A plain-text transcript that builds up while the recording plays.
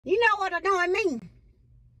what annoying me?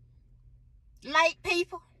 Late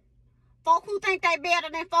people. Folk who think they better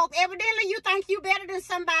than folk. Evidently, you think you better than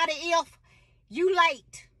somebody if you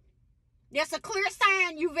late. That's a clear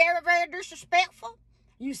sign you very, very disrespectful.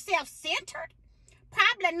 You self-centered.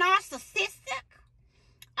 Probably narcissistic.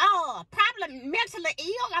 Oh, probably mentally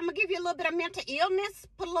ill. I'm going to give you a little bit of mental illness.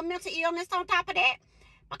 Put a little mental illness on top of that.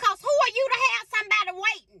 Because who are you to have somebody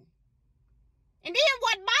waiting? And then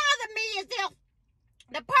what bothers me is if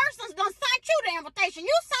the person's done sent you the invitation.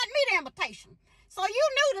 You sent me the invitation. So you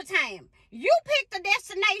knew the time. You picked the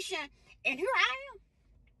destination. And here I am.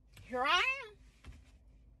 Here I am.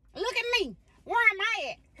 Look at me. Where am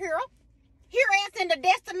I at? Here. Here as in the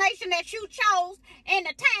destination that you chose and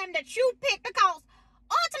the time that you picked, because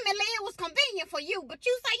ultimately it was convenient for you. But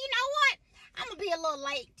you say, you know what? I'm going to be a little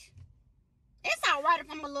late. It's all right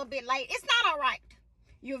if I'm a little bit late. It's not all right.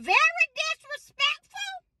 You're very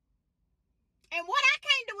disrespectful. And what I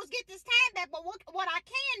can't do is get this time back. But what I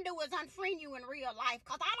can do is unfriend you in real life.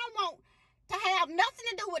 Because I don't want to have nothing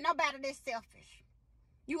to do with nobody that's selfish.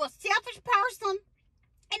 You a selfish person.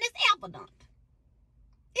 And it's evident.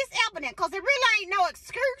 It's evident. Because it really ain't no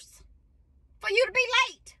excuse for you to be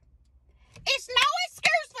late. It's no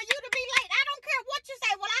excuse for you to be late. I don't care what you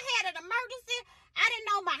say. Well, I had an emergency. I didn't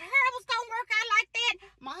know my hair was going to work out like that.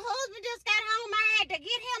 My husband just got home. I had to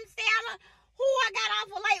get him salad. I got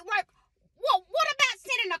off of late work. Well, what about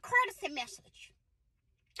sending a courtesy message?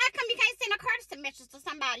 How come you can't send a courtesy message to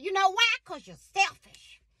somebody? You know why? Because you're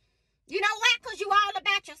selfish. You know why? Because you're all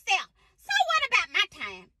about yourself. So what about my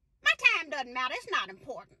time? My time doesn't matter. It's not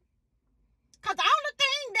important. Because the only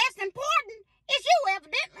thing that's important is you,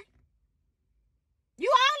 evidently. You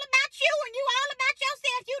all about you and you all about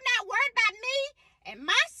yourself. You're not worried about me and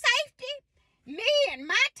my safety, me and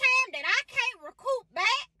my time that I can't recoup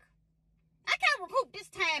back. I can't recoup this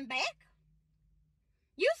time back.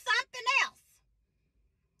 You something else.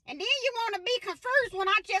 And then you want to be confused when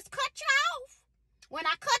I just cut you off. When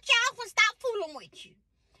I cut you off and stop fooling with you.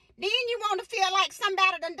 Then you want to feel like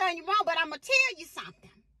somebody done you wrong. But I'm going to tell you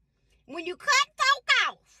something. When you cut folk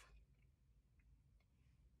off,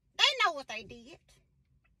 they know what they did.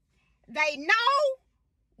 They know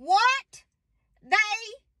what they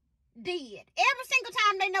did. Every single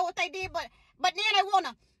time they know what they did, but then they want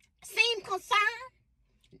to seem concerned.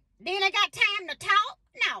 Then they got time to talk.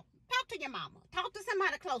 No, talk to your mama. Talk to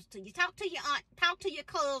somebody close to you. Talk to your aunt. Talk to your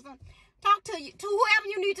cousin. Talk to whoever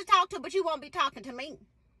you need to talk to, but you won't be talking to me.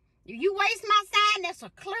 If you waste my time, that's a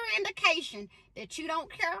clear indication that you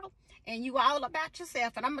don't care and you all about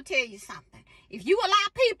yourself. And I'm going to tell you something. If you allow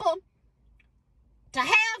people to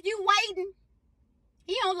have you waiting,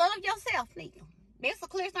 you don't love yourself neither. That's a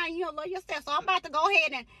clear sign you don't love yourself. So I'm about to go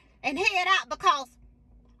ahead and head out because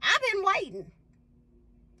I've been waiting.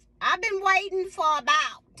 I've been waiting for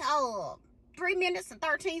about 3 minutes and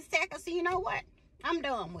 13 seconds. So you know what? I'm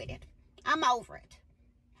done with it. I'm over it.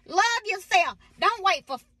 Love yourself. Don't wait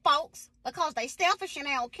for folks because they selfish and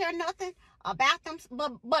they don't care nothing about them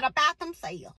but about themselves.